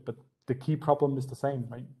into it. But the key problem is the same,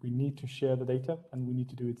 right? We need to share the data, and we need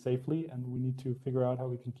to do it safely, and we need to figure out how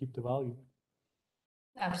we can keep the value.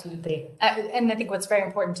 Absolutely. And I think what's very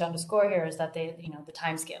important to underscore here is that the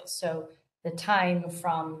timescales. So the time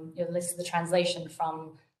from the translation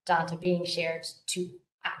from data being shared to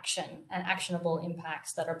action and actionable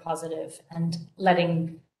impacts that are positive, and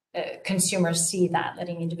letting consumers see that,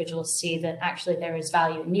 letting individuals see that actually there is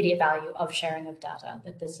value, immediate value of sharing of data,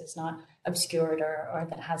 that this is not obscured or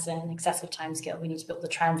that has an excessive timescale. We need to be able to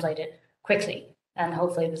translate it quickly. And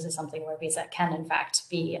hopefully this is something where Visa can in fact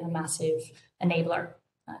be a massive enabler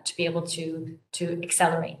to be able to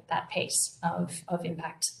accelerate that pace of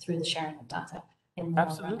impact through the sharing of data.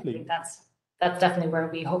 Absolutely. I think that's definitely where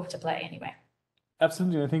we hope to play anyway.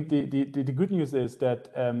 Absolutely. I think the good news is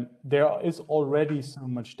that there is already so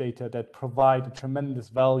much data that provide a tremendous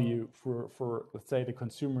value for let's say the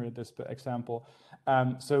consumer in this example.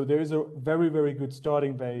 So there is a very, very good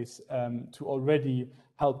starting base to already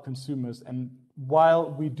help consumers. And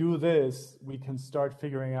while we do this, we can start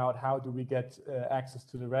figuring out how do we get access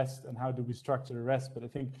to the rest and how do we structure the rest. But I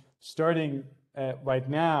think starting right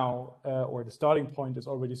now, or the starting point is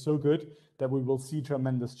already so good that we will see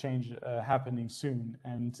tremendous change happening soon.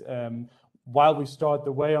 And while we start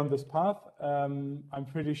the way on this path, I'm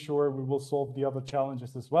pretty sure we will solve the other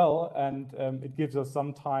challenges as well. And it gives us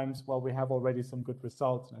sometimes, well, we have already some good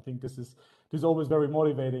results. And I think this is always very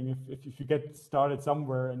motivating if you get started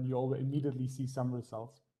somewhere and you immediately see some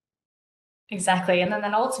results. Exactly. And then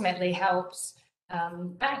that ultimately helps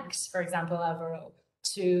banks, for example, Alvaro,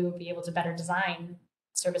 to be able to better design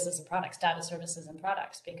services and products, data services and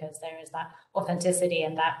products, because there is that authenticity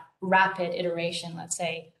and that rapid iteration, let's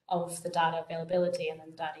say, of the data availability and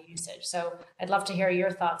then data usage. So I'd love to hear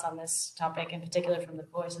your thoughts on this topic, in particular from the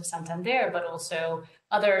voice of Santander, but also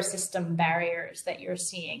other system barriers that you're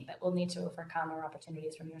seeing that we'll need to overcome, or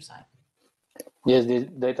opportunities from your side. Yes, this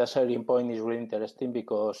data sharing point is really interesting,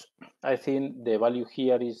 because I think the value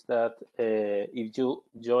here is that if you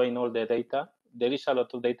join all the data, there is a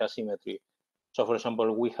lot of data asymmetry. So, for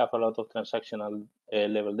example, we have a lot of transactional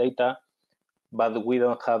level data, but we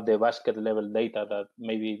don't have the basket level data that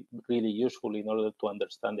may be really useful in order to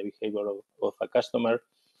understand the behavior of a customer.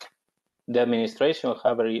 The administration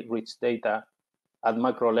have very rich data at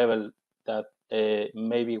macro level that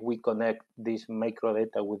maybe we connect this micro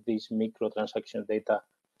data with this micro transaction data,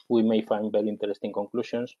 we may find very interesting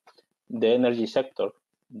conclusions. The energy sector,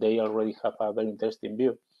 they already have a very interesting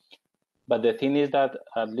view. But the thing is that,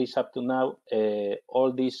 at least up to now,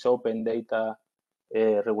 all these open data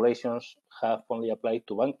regulations have only applied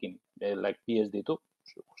to banking, like PSD2.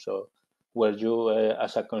 So where you,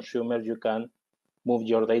 as a consumer, you can move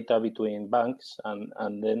your data between banks,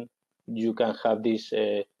 and then you can have this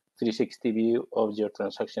 360 view of your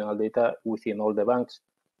transactional data within all the banks.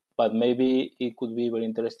 But maybe it could be very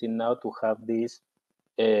interesting now to have this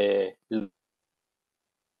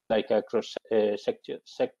like a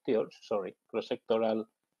cross-sectoral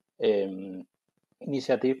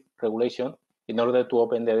initiative regulation, in order to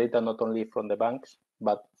open the data not only from the banks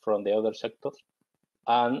but from the other sectors,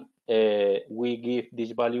 and we give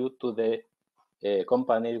this value to the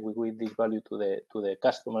companies, we give this value to the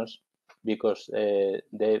customers, because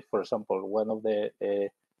they, for example, one of the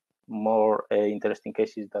more interesting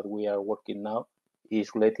cases that we are working now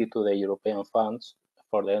is related to the European funds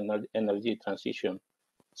for the energy transition.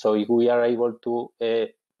 So if we are able to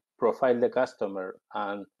profile the customer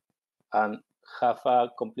and have a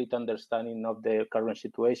complete understanding of the current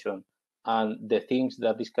situation and the things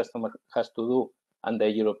that this customer has to do, and the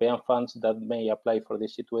European funds that may apply for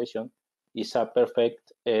this situation, is a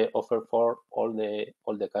perfect offer for all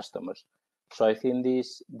the customers. So I think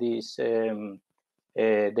these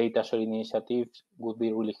data sharing initiatives would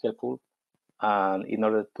be really helpful, and in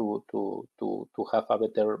order to have a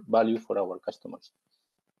better value for our customers.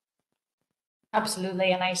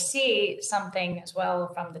 Absolutely. And I see something as well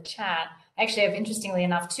from the chat. Actually, I have, interestingly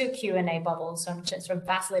enough, two Q&A bubbles. So I'm just sort of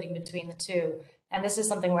vacillating between the two. And this is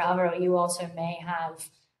something where, Alvaro, you also may have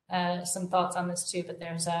some thoughts on this too, but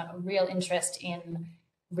there's a real interest in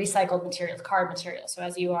recycled materials, card materials. So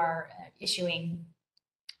as you are issuing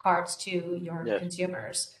cards to your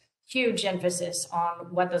consumers, huge emphasis on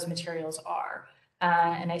what those materials are.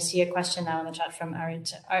 And I see a question now in the chat from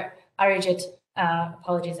Arijit.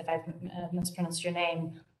 Apologies if I've mispronounced your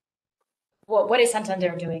name. What is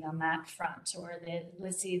Santander doing on that front? Or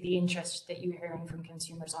let's see the interest that you're hearing from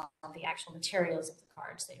consumers on the actual materials of the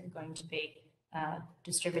cards that you're going to be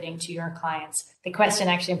distributing to your clients. The question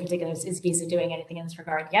actually in particular is Visa doing anything in this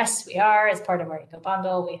regard? Yes, we are. As part of our Eco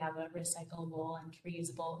Bundle, we have a recyclable and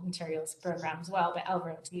reusable materials program as well. But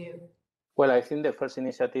Alvaro, to you. Well, I think the first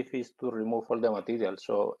initiative is to remove all the materials.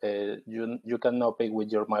 So you can now pay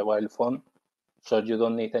with your mobile phone, so you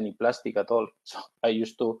don't need any plastic at all. So I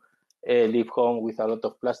used to leave home with a lot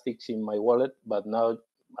of plastics in my wallet, but now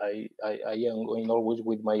I am going always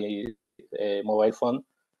with my mobile phone,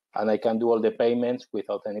 and I can do all the payments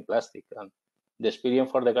without any plastic. And the experience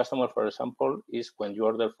for the customer, for example, is when you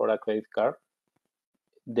order for a credit card,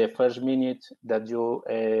 the first minute that you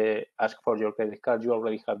ask for your credit card, you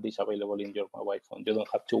already have this available in your mobile phone. You don't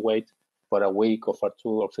have to wait for a week or for 2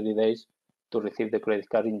 or 3 days to receive the credit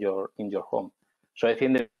card in your home. So I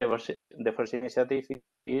think the first initiative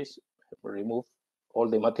is remove all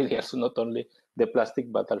the materials, not only the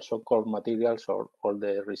plastic, but also core materials or all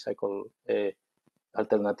the recycled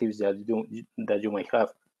alternatives that you may have.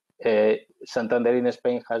 Santander in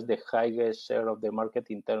Spain has the highest share of the market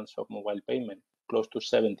in terms of mobile payment, close to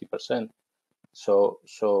 70%. So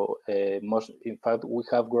in fact, we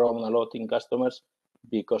have grown a lot in customers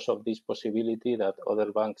because of this possibility that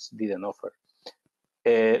other banks didn't offer.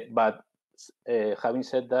 But having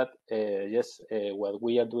said that, yes, what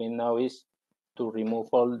we are doing now is to remove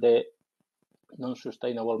all the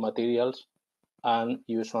non-sustainable materials and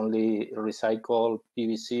use only recycled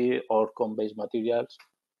PVC or cone-based materials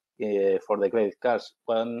for the credit cards.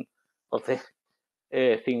 One of the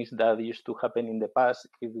things that used to happen in the past,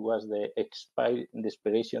 it was the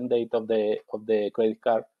expiration date of the credit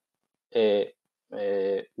card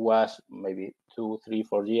was maybe 2, 3,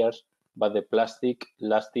 4 years, but the plastic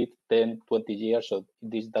lasted 10, 20 years. So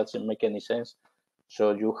this doesn't make any sense.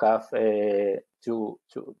 So you have to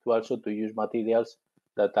also to use materials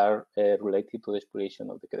that are related to the expiration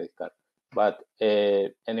of the credit card. But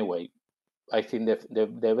anyway, I think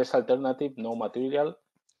the best alternative, no material,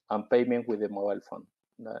 and payment with the mobile phone.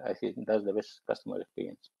 I think that's the best customer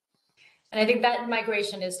experience. And I think that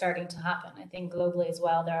migration is starting to happen. I think globally as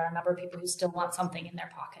well, there are a number of people who still want something in their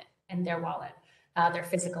pocket, in their wallet, their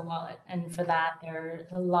physical wallet. And for that, there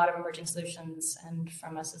are a lot of emerging solutions, and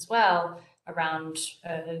from us as well, around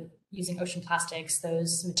using ocean plastics,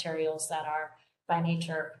 those materials that are by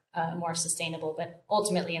nature more sustainable, but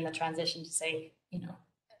ultimately in the transition to say,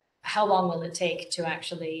 how long will it take to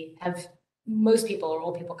actually have most people or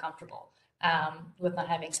all people comfortable with not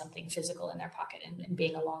having something physical in their pocket and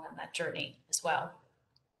being along on that journey as well.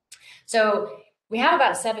 So we have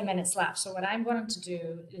about 7 minutes left. So what I'm going to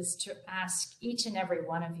do is to ask each and every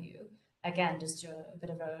one of you, again, just a bit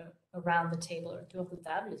of a around the table, or tour de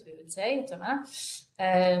table, as we would say, Thomas,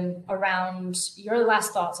 around your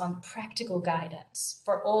last thoughts on practical guidance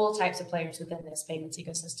for all types of players within this payments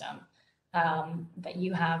ecosystem that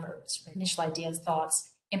you have, or initial ideas,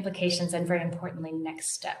 thoughts, implications, and very importantly,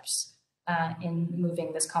 next steps in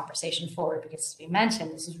moving this conversation forward. Because as we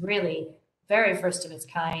mentioned, this is really very first of its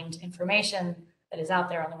kind information that is out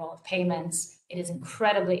there on the role of payments.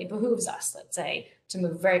 It behooves us, let's say, to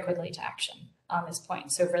move very quickly to action on this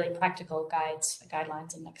point. So really practical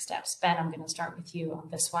guidelines and next steps. Ben, I'm going to start with you on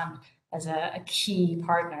this one as a key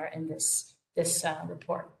partner in this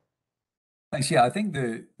report. Thanks. Yeah, I think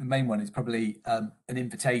the main one is probably an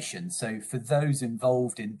invitation. So for those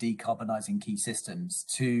involved in decarbonising key systems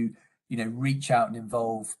to reach out and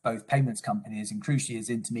involve both payments companies and crucially as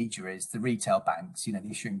intermediaries, the retail banks, the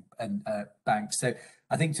issuing and banks. So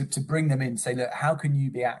I think to bring them in, say, look, how can you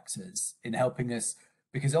be actors in helping us?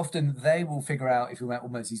 Because often they will figure out, if you want,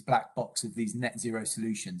 almost these black box of these net zero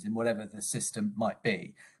solutions in whatever the system might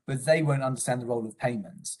be, but they won't understand the role of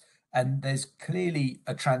payments. And there's clearly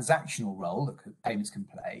a transactional role that payments can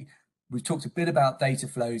play. We've talked a bit about data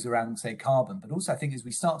flows around, say, carbon, but also I think as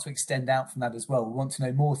we start to extend out from that as well, we want to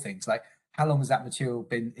know more things like how long has that material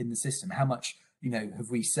been in the system? How much, have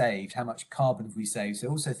we saved? How much carbon have we saved? So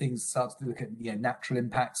also things start to look at, natural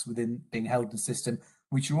impacts within being held in the system,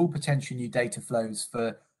 which are all potential new data flows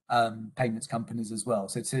for payments companies as well.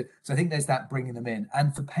 So I think there's that bringing them in,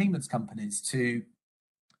 and for payments companies to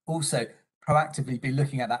also proactively be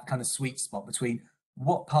looking at that kind of sweet spot between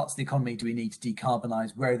what parts of the economy do we need to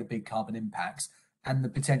decarbonize, where are the big carbon impacts, and the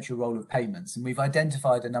potential role of payments. And we've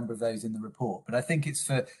identified a number of those in the report, but I think it's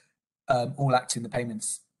for all actors in the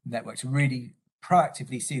payments network to really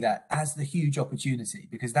proactively see that as the huge opportunity,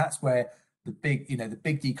 because that's where the big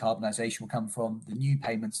decarbonisation will come from, the new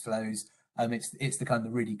payments flows. It's the kind of the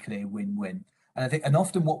really clear win-win. And I think, and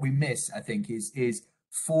often what we miss, I think, is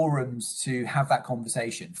forums to have that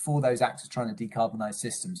conversation for those actors trying to decarbonise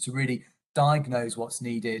systems, to really diagnose what's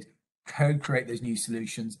needed, co-create those new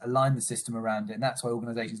solutions, align the system around it. And that's why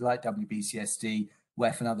organisations like WBCSD,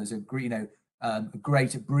 WEF and others are great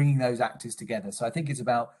at bringing those actors together. So I think it's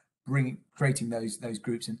about creating those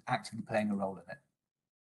groups and actively playing a role in it.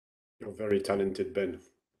 You're very talented, Ben.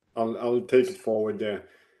 I'll take it forward there.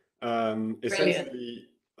 Essentially,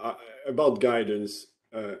 about guidance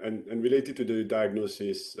and related to the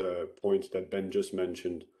diagnosis point that Ben just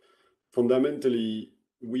mentioned, fundamentally,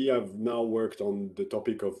 we have now worked on the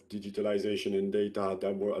topic of digitalization and data at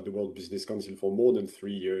the World Business Council for more than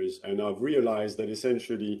 3 years. And I've realized that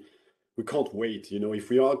essentially we can't wait. If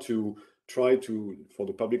we are to try for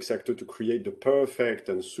the public sector to create the perfect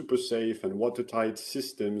and super safe and watertight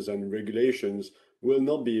systems and regulations, we'll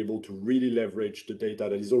not be able to really leverage the data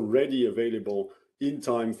that is already available in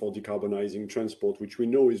time for decarbonizing transport, which we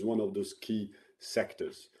know is one of those key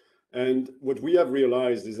sectors. And what we have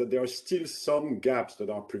realized is that there are still some gaps that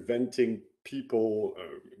are preventing people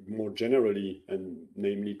more generally, and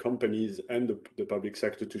namely companies and the public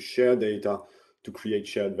sector, to share data to create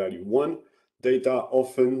shared value. One, data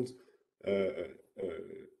often,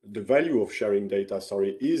 the value of sharing data,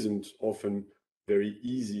 isn't often very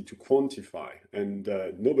easy to quantify. And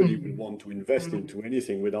nobody will want to invest into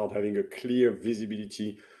anything without having a clear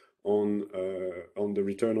visibility on the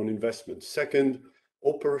return on investment. Second,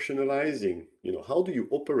 operationalizing, how do you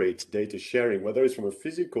operate data sharing, whether it's from a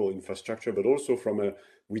physical infrastructure, but also from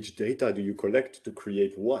which data do you collect to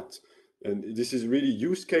create what? And this is really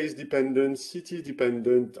use case dependent, city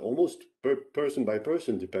dependent, almost person by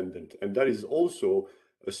person dependent. And that is also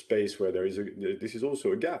a space where this is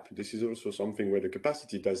also a gap. This is also something where the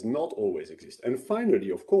capacity does not always exist. And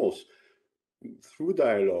finally, of course, through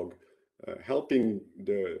dialogue, helping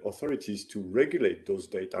the authorities to regulate those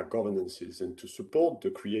data governances and to support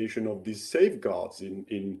the creation of these safeguards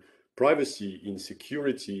in privacy, in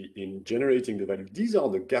security, in generating the value. These are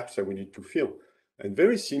the gaps that we need to fill. And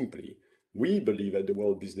very simply, we believe at the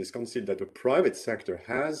World Business Council that the private sector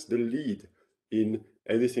has the lead in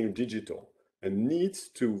everything digital and needs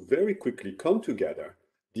to very quickly come together,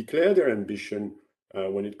 declare their ambition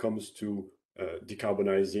when it comes to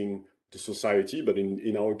decarbonizing the society, but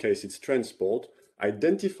in our case, it's transport,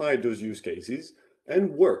 identify those use cases and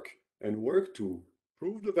work to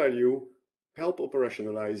prove the value, help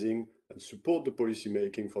operationalizing and support the policy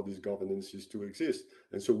making for these governances to exist.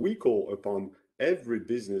 And so we call upon every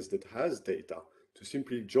business that has data to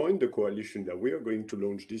simply join the coalition that we are going to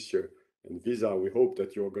launch this year. And Visa, we hope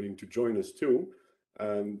that you're going to join us too,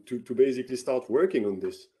 to basically start working on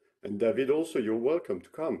this. And David, also, you're welcome to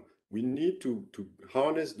come. We need to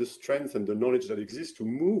harness the strength and the knowledge that exists to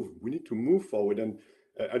move. We need to move forward. And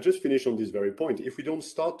I just finish on this very point. If we don't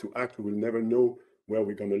start to act, we will never know where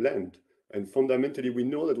we're going to land. And fundamentally, we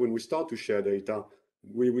know that when we start to share data,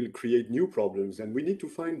 we will create new problems. And we need to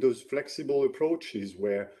find those flexible approaches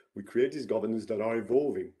where we create these governance that are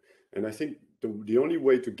evolving. And I think the only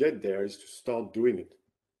way to get there is to start doing it.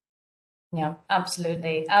 Yeah,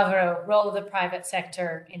 absolutely. Alvaro, role of the private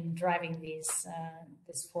sector in driving this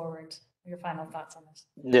forward. Your final thoughts on this?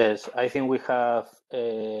 Yes, I think we have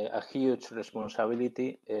a huge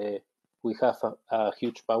responsibility. We have a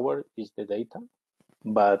huge power, is the data.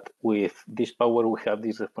 But with this power, we have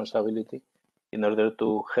this responsibility in order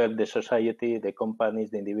to help the society, the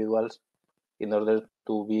companies, the individuals, in order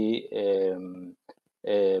to be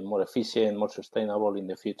more efficient, more sustainable in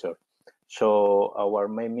the future. So our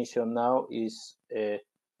main mission now is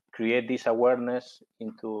create this awareness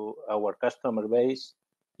into our customer base,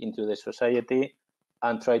 into the society,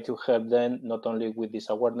 and try to help them not only with this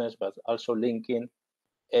awareness, but also linking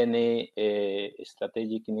any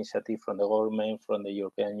strategic initiative from the government, from the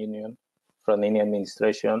European Union, from any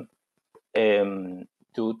administration,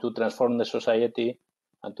 to transform the society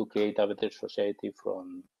and to create a better society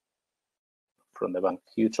from the bank.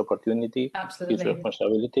 Huge opportunity, absolutely. Huge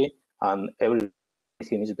responsibility, and everything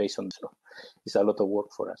is based on this. So it's a lot of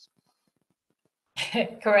work for us.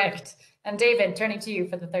 Correct. And David, turning to you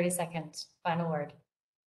for the 30-second final word.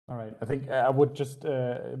 All right. I think I would just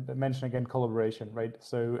mention again collaboration, right?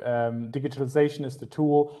 So digitalization is the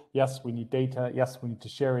tool. Yes, we need data. Yes, we need to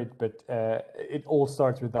share it, but it all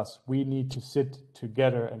starts with us. We need to sit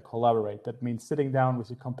together and collaborate. That means sitting down with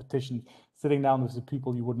the competition, sitting down with the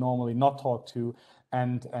people you would normally not talk to,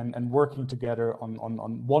 and working together on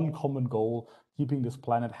one common goal, keeping this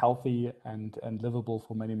planet healthy and livable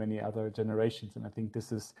for many, many other generations. And I think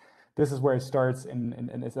this is where it starts in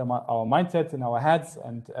it's our mindsets, in our heads,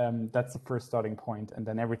 and that's the first starting point. And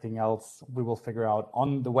then everything else we will figure out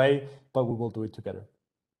on the way, but we will do it together.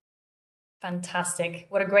 Fantastic.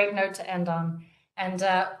 What a great note to end on. And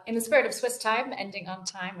in the spirit of Swiss time, ending on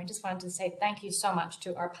time, I just wanted to say thank you so much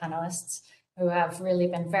to our panelists who have really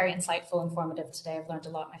been very insightful, informative today. I've learned a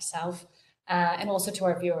lot myself. And also to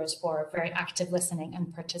our viewers for very active listening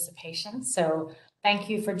and participation. So thank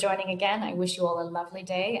you for joining again. I wish you all a lovely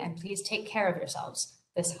day, and please take care of yourselves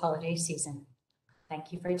this holiday season.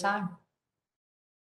 Thank you for your time.